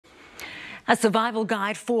A survival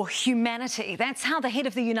guide for humanity. That's how the head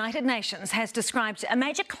of the United Nations has described a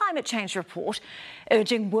major climate change report,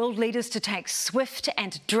 urging world leaders to take swift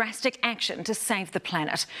and drastic action to save the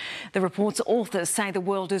planet. The report's authors say the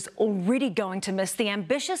world is already going to miss the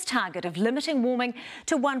ambitious target of limiting warming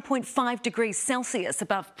to 1.5 degrees Celsius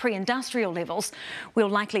above pre-industrial levels. We'll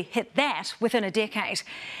likely hit that within a decade.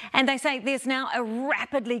 And they say there's now a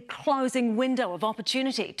rapidly closing window of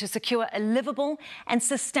opportunity to secure a livable and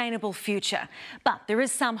sustainable future. But there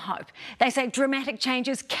is some hope. They say dramatic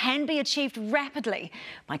changes can be achieved rapidly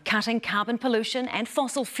by cutting carbon pollution and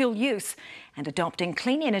fossil fuel use and adopting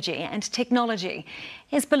clean energy and technology.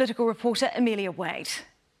 Here's political reporter Amelia Wade.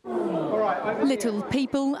 Little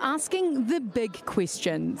people asking the big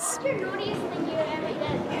questions. What's your naughtiest thing you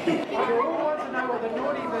ever did? We all want to know what the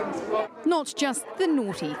naughty things are. Not just the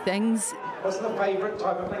naughty things. What's the favourite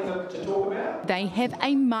type of thing to talk about? They have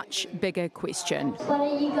a much bigger question. What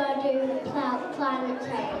are you going to do about climate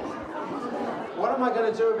change? What am I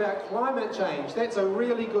going to do about climate change? That's a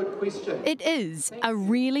really good question. It is a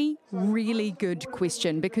really, really good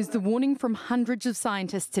question because the warning from hundreds of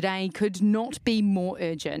scientists today could not be more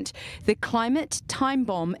urgent. The climate time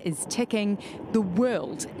bomb is ticking. The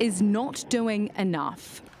world is not doing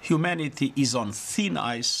enough. Humanity is on thin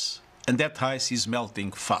ice, and that ice is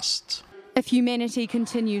melting fast. If humanity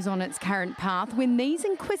continues on its current path, when these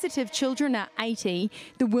inquisitive children are 80,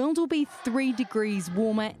 the world will be 3 degrees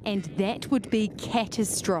warmer, and that would be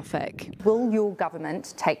catastrophic. Will your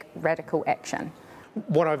government take radical action?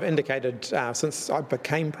 What I've indicated since I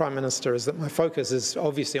became Prime Minister is that my focus is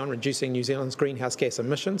obviously on reducing New Zealand's greenhouse gas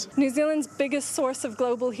emissions. New Zealand's biggest source of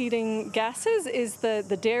global heating gases is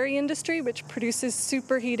the dairy industry, which produces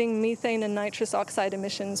superheating methane and nitrous oxide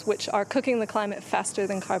emissions, which are cooking the climate faster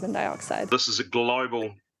than carbon dioxide. This is a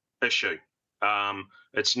global issue.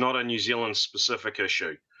 It's not a New Zealand specific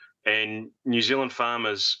issue. And New Zealand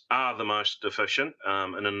farmers are the most efficient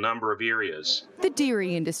in a number of areas. The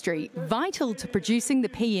dairy industry, vital to producing the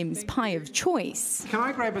PM's pie of choice. Can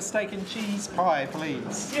I grab a steak and cheese pie,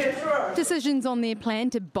 please? Yeah, sure. Decisions on their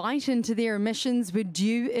plan to bite into their emissions were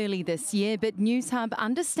due early this year, but Newshub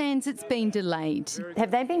understands it's been delayed.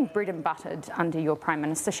 Have they been bread and buttered under your Prime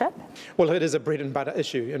Ministership? Well, it is a bread and butter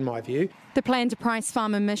issue, in my view. The plan to price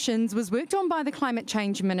farm emissions was worked on by the Climate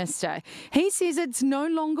Change Minister. He says it's no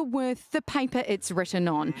longer worth the paper it's written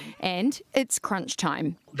on, and it's crunch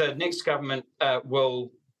time. The next government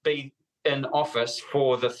will be in office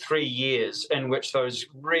for the 3 years in which those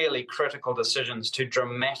really critical decisions to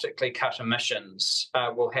dramatically cut emissions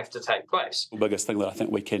will have to take place. The biggest thing that I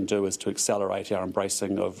think we can do is to accelerate our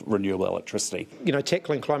embracing of renewable electricity. You know,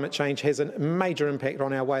 tackling climate change has a major impact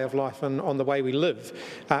on our way of life and on the way we live,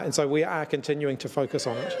 and so we are continuing to focus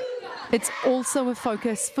on it. It's also a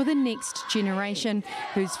focus for the next generation,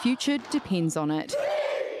 whose future depends on it.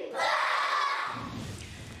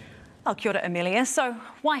 Oh, kia ora, Amelia. So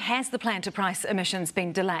why has the plan to price emissions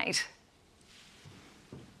been delayed?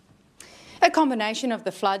 A combination of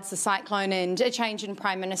the floods, the cyclone and a change in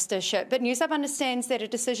Prime Ministership. But Newshub understands that a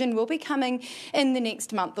decision will be coming in the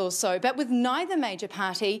next month or so. But with neither major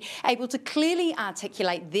party able to clearly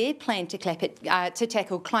articulate their plan to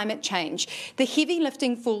tackle climate change, the heavy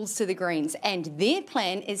lifting falls to the Greens. And their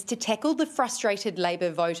plan is to tackle the frustrated Labour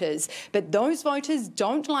voters. But those voters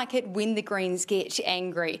don't like it when the Greens get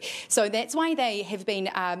angry. So that's why they have been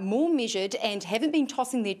more measured and haven't been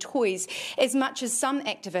tossing their toys as much as some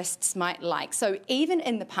activists might like. So even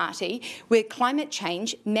in the party where climate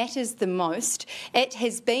change matters the most, it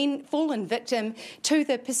has been fallen victim to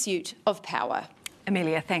the pursuit of power.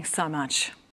 Amelia, thanks so much.